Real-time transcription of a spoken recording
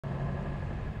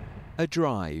A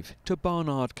drive to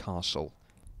Barnard Castle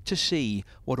to see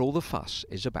what all the fuss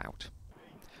is about.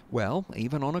 Well,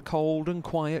 even on a cold and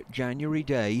quiet January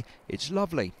day, it's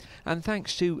lovely, and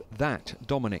thanks to that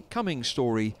Dominic Cummings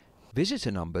story,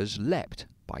 visitor numbers leapt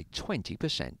by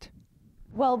 20%.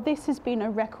 Well, this has been a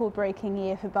record-breaking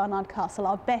year for Barnard Castle,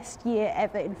 our best year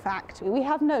ever, in fact. We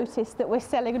have noticed that we're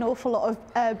selling an awful lot of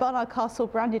Barnard Castle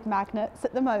branded magnets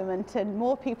at the moment, and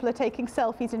more people are taking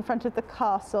selfies in front of the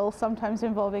castle, sometimes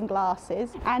involving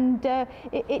glasses. And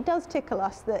it does tickle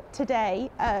us that today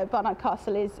Barnard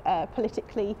Castle is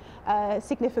politically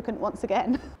significant once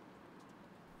again.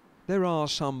 There are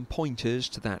some pointers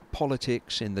to that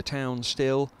politics in the town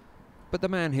still, but the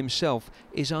man himself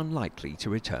is unlikely to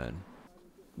return.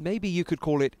 Maybe you could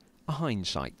call it a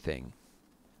hindsight thing.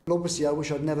 Obviously, I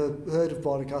wish I'd never heard of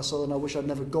Barnard Castle, and I wish I'd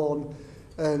never gone,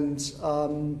 and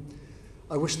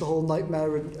I wish the whole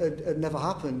nightmare had never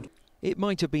happened. It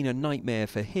might have been a nightmare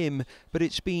for him, but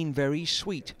it's been very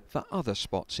sweet for other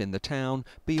spots in the town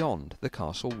beyond the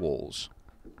castle walls.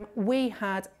 We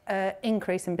had an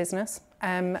increase in business,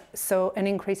 so an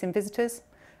increase in visitors.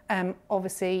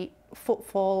 Obviously,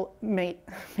 footfall means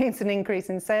an increase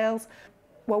in sales.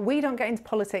 Well, we don't get into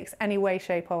politics any way,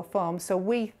 shape or form, so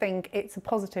we think it's a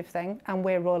positive thing and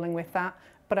we're rolling with that,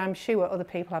 but I'm sure other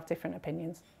people have different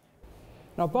opinions.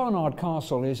 Now, Barnard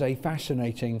Castle is a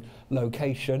fascinating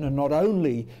location, and not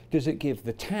only does it give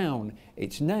the town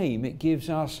its name, it gives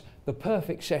us the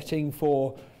perfect setting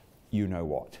for you know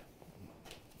what.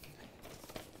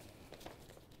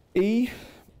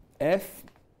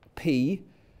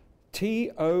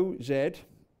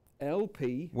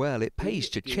 EFPTOZLP. Well, it pays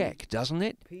to check, doesn't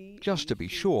it? Just to be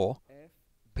sure.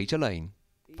 Peter Lane,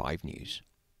 5 News.